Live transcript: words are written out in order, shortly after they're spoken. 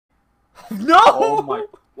No! Oh my.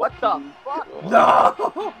 What the fuck?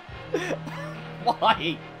 No!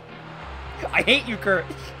 Why? I hate you, Kurt.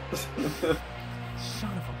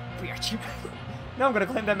 Son of a bitch. Now I'm gonna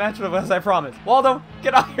claim that match with us, I promise. Waldo,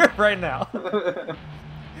 get out here right now.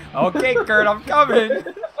 Okay, Kurt, I'm coming.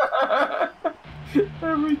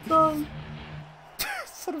 Every time.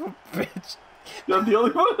 Son of a bitch. You're the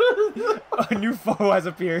only one. A new foe has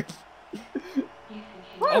appeared.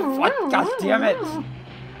 Oh, what? God damn it.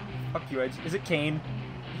 Fuck you, Edge. Is it Kane?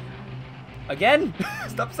 Again?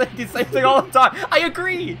 Stop saying the same thing all the time. I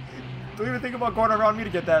agree. Don't even think about going around me to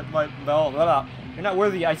get that. You're not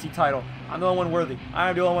worthy of the IC title. I'm the only one worthy.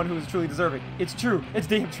 I'm the only one who is truly deserving. It's true. It's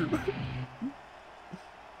damn true.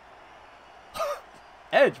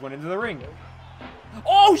 Edge went into the ring.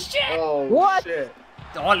 Oh, shit! Oh, What? shit.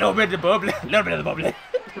 Oh, a little bit of the bubbly. A little bit of the bubbly.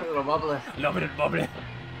 Little bubbly. A little bit of the bubbly.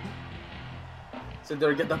 Sit there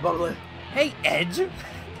and get the bubbly. Hey, Edge!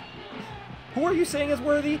 Who are you saying is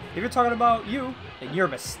worthy? If you're talking about you, then you're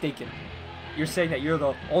mistaken. You're saying that you're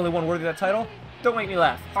the only one worthy of that title? Don't make me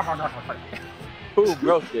laugh. Who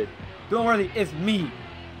broke it? The only worthy is me,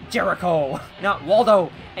 Jericho, not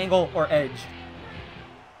Waldo, Angle, or Edge.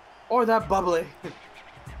 Or that bubbly.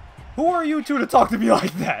 Who are you two to talk to me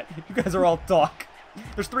like that? You guys are all talk.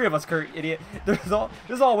 There's 3 of us, Kurt, idiot. This is all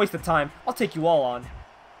a waste of time. I'll take you all on.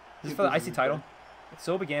 This is for the IC title.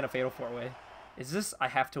 So began a fatal 4-way. Is this I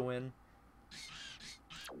have to win?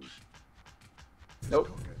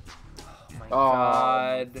 Nope. Oh my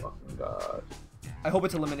god. Fucking god. I hope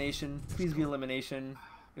it's elimination. Please be elimination.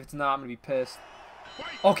 If it's not, I'm gonna be pissed.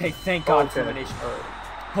 Okay, thank God it's elimination.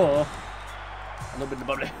 Oh. A little bit of the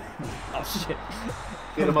bubbly. Oh shit.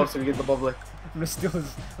 Get him up so we get the bubbly. I'm gonna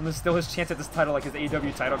steal his chance at this title like his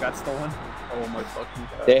AEW title got stolen. Oh my fucking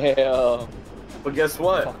god. Damn. But guess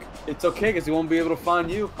what? Fuck. It's okay because he won't be able to find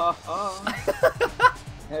you. Ha ha.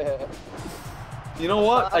 You know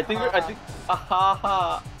what? I think ha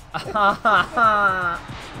ha.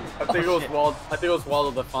 I think it was Waldo. I think it was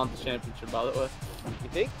Waldo that found the championship. By the way. You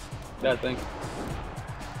think? Yeah, I think.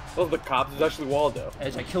 Well, the cops is actually Waldo.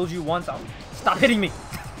 Edge, I killed you once. Stop hitting me.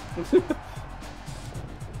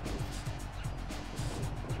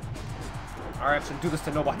 Alright, I shouldn't do this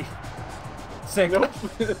to nobody. Sick. Nope.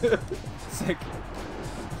 Sick.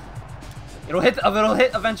 It'll hit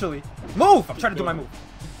eventually. Move! I'm trying to do my move.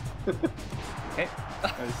 Okay.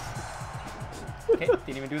 Nice. Okay,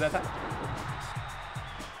 didn't even do that time.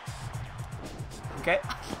 Okay.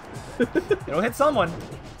 It'll hit someone.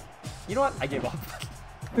 You know what? I gave up.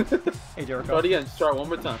 Hey, Jericho. Try it again. Just try it one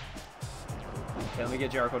more time. Okay, let me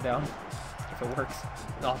get Jericho down. If it works.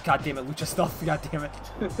 Oh, god damn it, Lucha stuff. God damn it.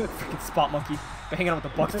 Freaking spot monkey. Been hanging out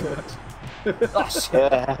with the Bucks too much. Oh,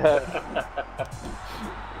 shit.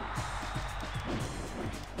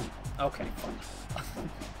 Okay, fine.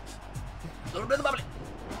 A little bit of bubbly.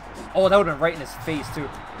 Oh, that would have been right in his face, too.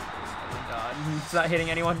 Oh, my God. It's not hitting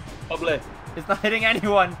anyone. Bubbly. It's not hitting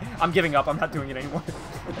anyone. I'm giving up. I'm not doing it anymore.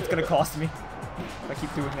 It's going to cost me if I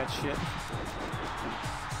keep doing that shit.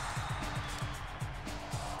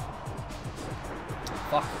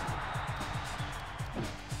 Fuck.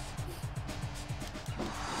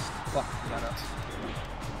 Fuck, got us.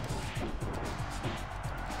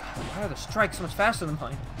 God, why are the strikes so much faster than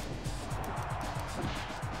mine?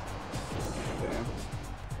 Damn.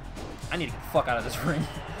 I need to get the fuck out of this ring.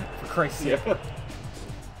 For Christ's sake. Yeah.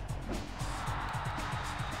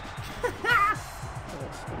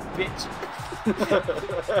 Bitch.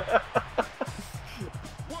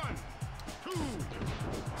 1, 2.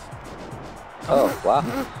 Oh, wow.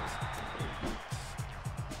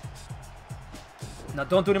 Now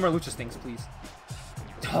don't do any more lucha things, please.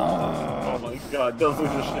 Oh my god, those are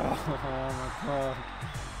just shit. Oh my god.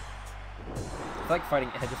 I feel like fighting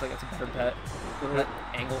Edge. I feel like that's a better bet. Let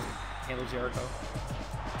Angle handle Jericho.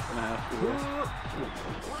 Gonna have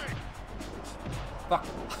Fuck.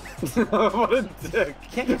 to. What a dick.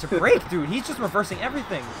 Can't catch a break, dude. He's just reversing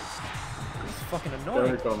everything. It's fucking annoying.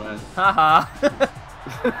 Jericho, man. Haha.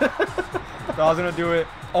 I was gonna do it.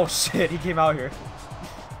 Oh shit, he came out here.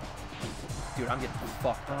 Dude, I'm getting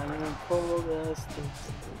fucked up right now.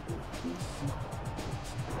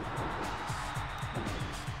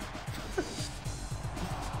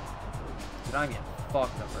 Dude, I'm getting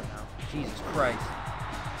fucked up right now. Jesus Christ.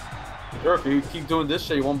 Sure, if you keep doing this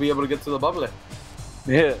shit, you won't be able to get to the bubbly.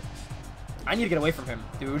 Yeah. I need to get away from him,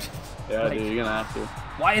 dude. Yeah, Like, dude, you're gonna have to.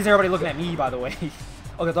 why is everybody looking at me, by the way?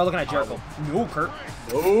 Okay, they're looking at Jericho. No, Kurt.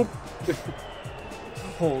 Nope.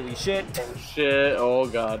 Holy shit. Oh shit. Oh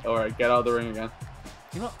god. Alright, get out of the ring again.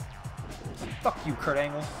 You know what? Fuck you, Kurt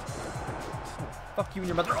Angle. Fuck you and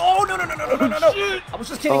your mother. Oh, no, no, no, no, no, no, no, no. Shit. I was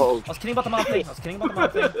just kidding. Oh. I was kidding about the mom thing. I was kidding about the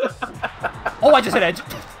mom thing. Oh, I just hit edge.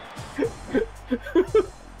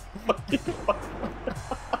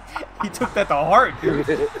 He took that to heart, dude.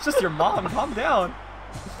 It's just your mom. Calm down.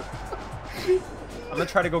 I'm gonna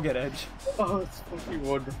try to go get edge. Oh, it's fucking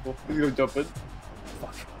wonderful. He's gonna jump in.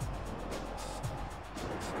 Fuck.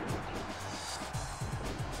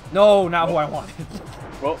 No, not who I wanted.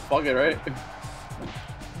 Well, fuck it, right?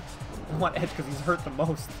 I want edge because he's hurt the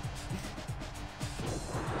most.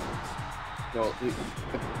 No,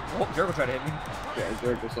 Oh, Jericho tried to hit me. yeah,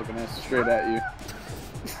 Jericho's looking at straight at you.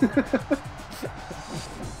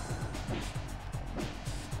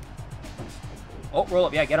 Oh, roll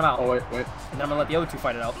up. Yeah, get him out. Oh, wait. And then I'm gonna let the other two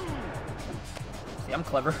fight it out. See, I'm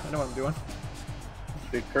clever. I know what I'm doing.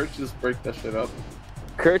 Did Kurt just break that shit up?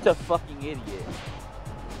 Kurt's a fucking idiot.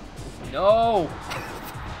 No!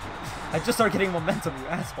 I just started getting momentum, you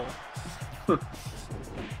asshole. Fuck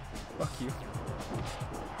you.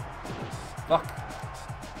 Fuck.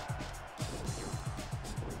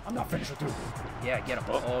 I'm not finished with you. Yeah, get him.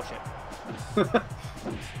 Oh, shit.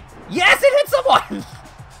 Yes, it hit someone!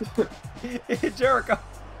 It hit Jericho.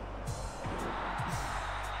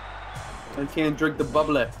 I can't drink the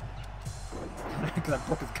bubbly. Because I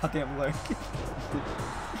broke his goddamn leg.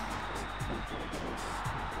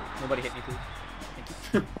 Nobody hit me, please. Thank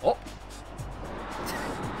you. Oh! It's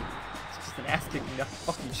just an ass kicking now.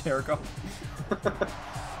 Fuck you, Jericho.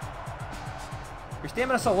 Your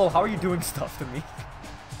stamina's so low, how are you doing stuff to me?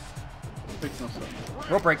 Makes no sense.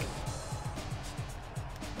 Rope break.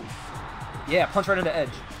 Yeah, punch right into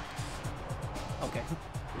edge. Okay.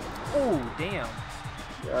 Oh, damn.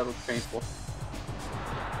 Yeah, that looks painful.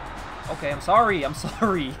 Okay, I'm sorry. I'm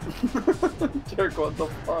sorry. Jericho, what the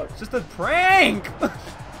fuck? It's just a prank!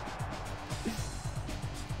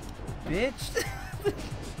 Bitch.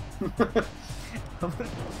 I'm gonna do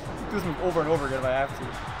this move over and over again if I have to.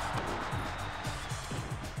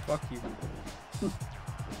 Fuck you.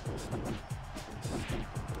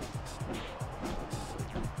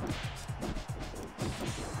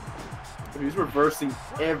 He's reversing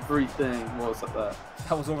everything. What was that? If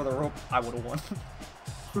that was over the rope, I would have won.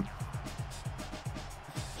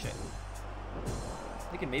 Shit.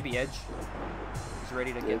 Thinking maybe edge. He's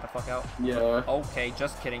ready to get the fuck out. Yeah. Okay,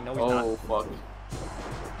 just kidding. No, he's Oh, fuck.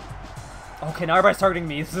 not. Okay, now everybody's targeting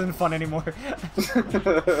me. This isn't fun anymore.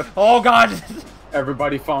 Oh, God.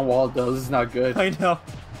 Everybody found Waldo. This is not good. I know.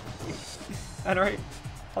 And right.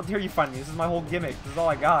 How dare you find me? This is my whole gimmick. This is all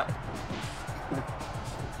I got.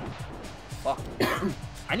 Fuck.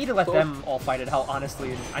 I need to let them all fight it out,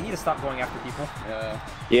 honestly. I need to stop going after people. Yeah.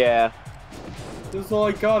 Yeah. This is all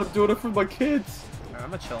I got. I'm doing it for my kids. Alright, I'm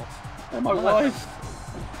gonna chill. And my wife.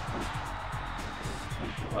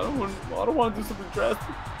 I don't want to do something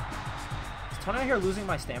drastic. Is Tony out here losing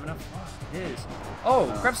my stamina? Fuck, it is. Oh,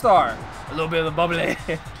 no. Crep Star! A little bit of the bubbly.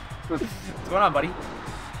 What's going on, buddy?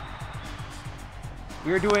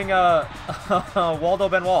 We were doing Waldo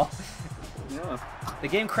Benoit. Yeah. The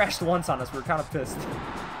game crashed once on us. We were kind of pissed. Yeah,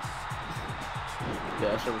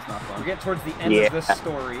 that shit was not fun. We're getting towards the end of this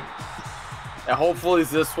story. Yeah, hopefully it's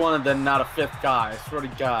this one and then not a fifth guy. I swear to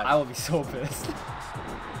God. I will be so pissed.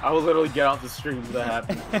 I will literally get off the stream if that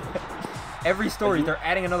happens. Every story, they're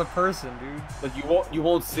adding another person, dude. Like you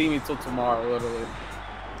won't see me till tomorrow, literally.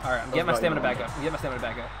 Alright, I'm getting my stamina back up. We're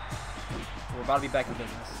about to be back in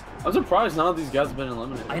business. I'm surprised none of these guys have been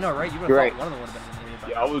eliminated. I know, right? You would have thought one of them would have been eliminated. By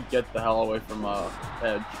Yeah, I would get the hell away from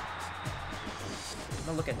Edge. I'm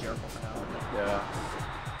gonna look at Jericho for now. Yeah.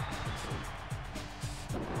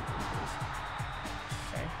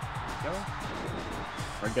 Okay, go.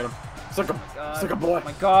 Alright, get him. Suck him. God. Suck him, boy. Oh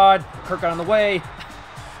my God, Kurt got in the way.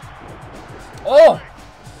 Oh!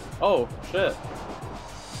 Oh, shit.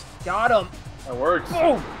 Got him. That works.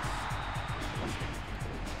 Boom!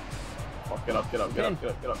 Oh, get up.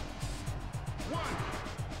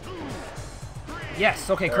 Yes,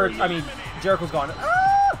 okay, There Kurt, you go. I mean, Jericho's gone.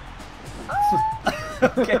 Ah! Ah!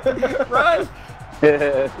 Okay, run!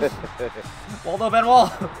 Waldo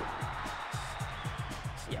Benoit!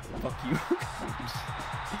 Yeah, fuck you.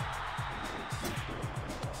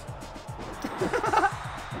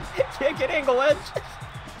 Can't get angle edge.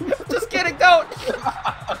 Just kidding, don't!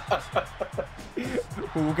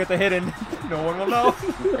 Who will get the hidden? No one will know.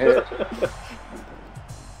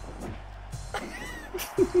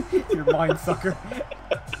 You're mine, sucker.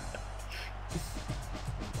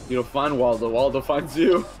 You don't find Waldo. Waldo finds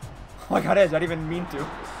you. Oh, I got edge. I didn't even mean to.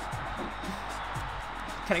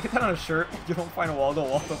 Can I get that on a shirt? You don't find Waldo,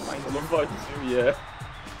 Waldo finds you. Waldo finds you, yeah.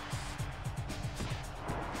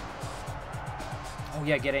 Oh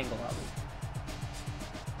yeah, get angle out.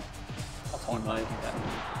 I'll You I'm not might. doing that.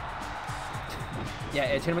 Yeah,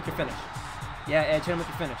 Edge, hit him with your finish. Yeah, Edge, hit him with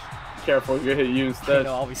your finish. Careful, you're gonna hit you I instead.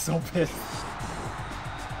 know, I'll be so pissed.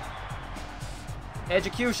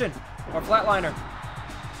 Execution or flatliner.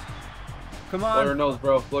 Come Blow your on. nose,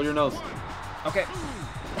 bro. Blow your nose. Okay.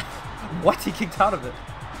 What? He kicked out of it.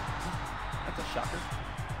 That's a shocker.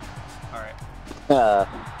 Alright.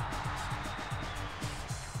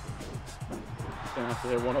 Gonna have to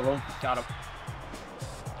hit one of them. Got him.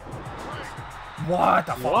 What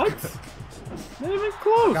the fuck? What? Not even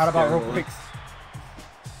close. Forgot about Cameron. rope quicks.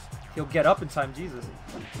 He'll get up in time, Jesus.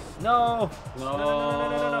 No!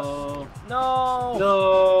 No. No!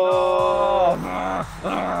 No.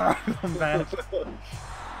 I'm mad.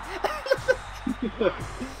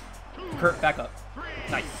 Kurt, back up.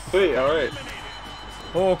 Nice. Sweet, alright.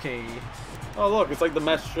 Okay. Oh, look, it's like the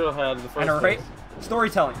match should have had in the first I know, right? place.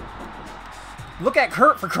 Storytelling. Look at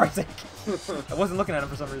Kurt, for Christ's sake. I wasn't looking at him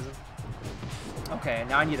for some reason. Okay,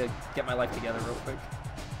 now I need to get my life together real quick.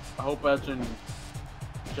 I hope Edge and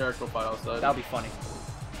Jericho fight outside. That'll be funny.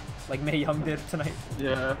 Like Mae Young did tonight.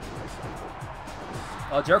 Yeah,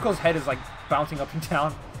 Jericho's head is like bouncing up and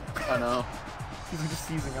down. I know. He's like just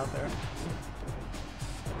seizing out there.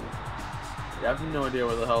 Yeah, I have no idea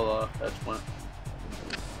where the hell Edge went.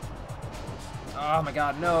 Oh my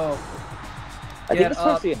god, no. I think Get it's up.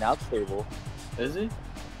 towards the announce table. Is he?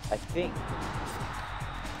 I think.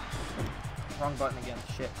 Wrong button again.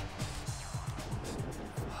 Shit.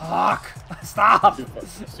 Fuck! Stop!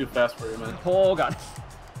 It's too fast for you, man. Oh god.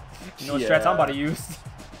 You know what strats I'm about to use.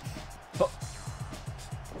 Oh.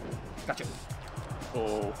 Gotcha.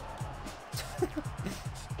 Oh,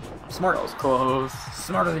 I'm smart. that was close.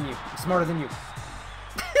 Smarter than you. I'm smarter than you.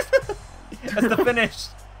 That's the finish.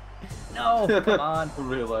 No, come on.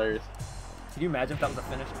 Really hilarious. Can you imagine if that was the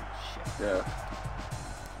finish? Shit. Yeah.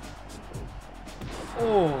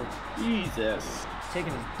 Oh, Jesus.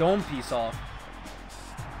 taking his dome piece off.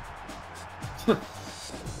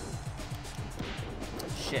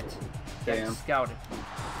 Shit. Getting Damn. scouted.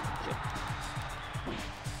 Shit.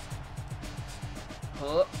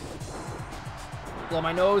 Huh. Blow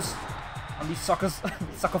my nose on these suckers.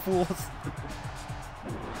 Sucker fools.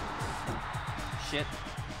 Shit.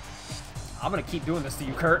 I'm gonna keep doing this to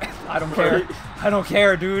you, Kurt. I don't care. Right. I don't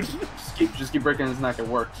care, dude. Just keep breaking his neck. It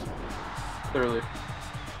works. Clearly.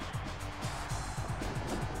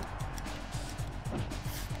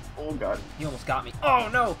 Oh god. He almost got me. Oh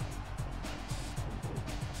no!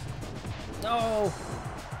 No!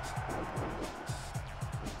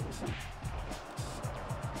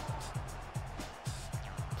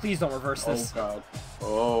 Please don't reverse Oh this. god.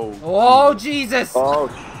 Oh. Oh, Jesus! Oh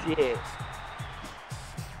shit.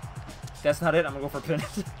 That's not it. I'm gonna go for a pin.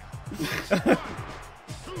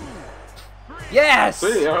 Yes!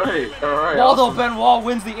 See, alright, alright. Waldo Awesome. Benoit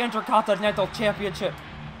wins the Intercontinental Championship.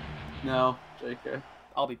 No, JK.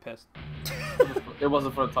 I'll be pissed. It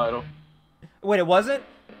wasn't for the title. Wait, it wasn't?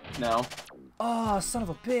 No. Oh, son of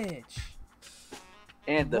a bitch.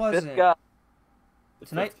 And the Wasn't. fifth guy. The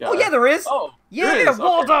Tonight? fifth Oh, guy. yeah, there is. Oh, Yeah, there is. Okay,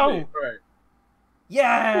 Waldo! sweet. Right.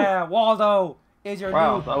 Yeah, Waldo is your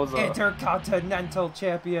Wow, new that was a- Intercontinental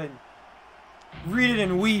Champion. Read it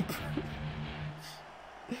and weep.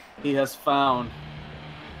 He has found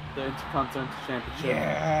the Intercontinental Championship.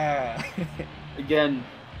 Yeah. Again,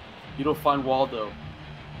 you don't find Waldo.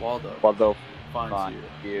 Waldo Waldo finds on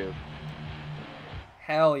you. you.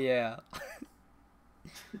 Hell yeah.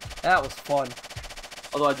 That was fun.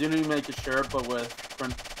 Although I do need to make a shirt, but with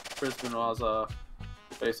Chris Benoit's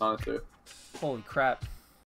face on it too. Holy crap.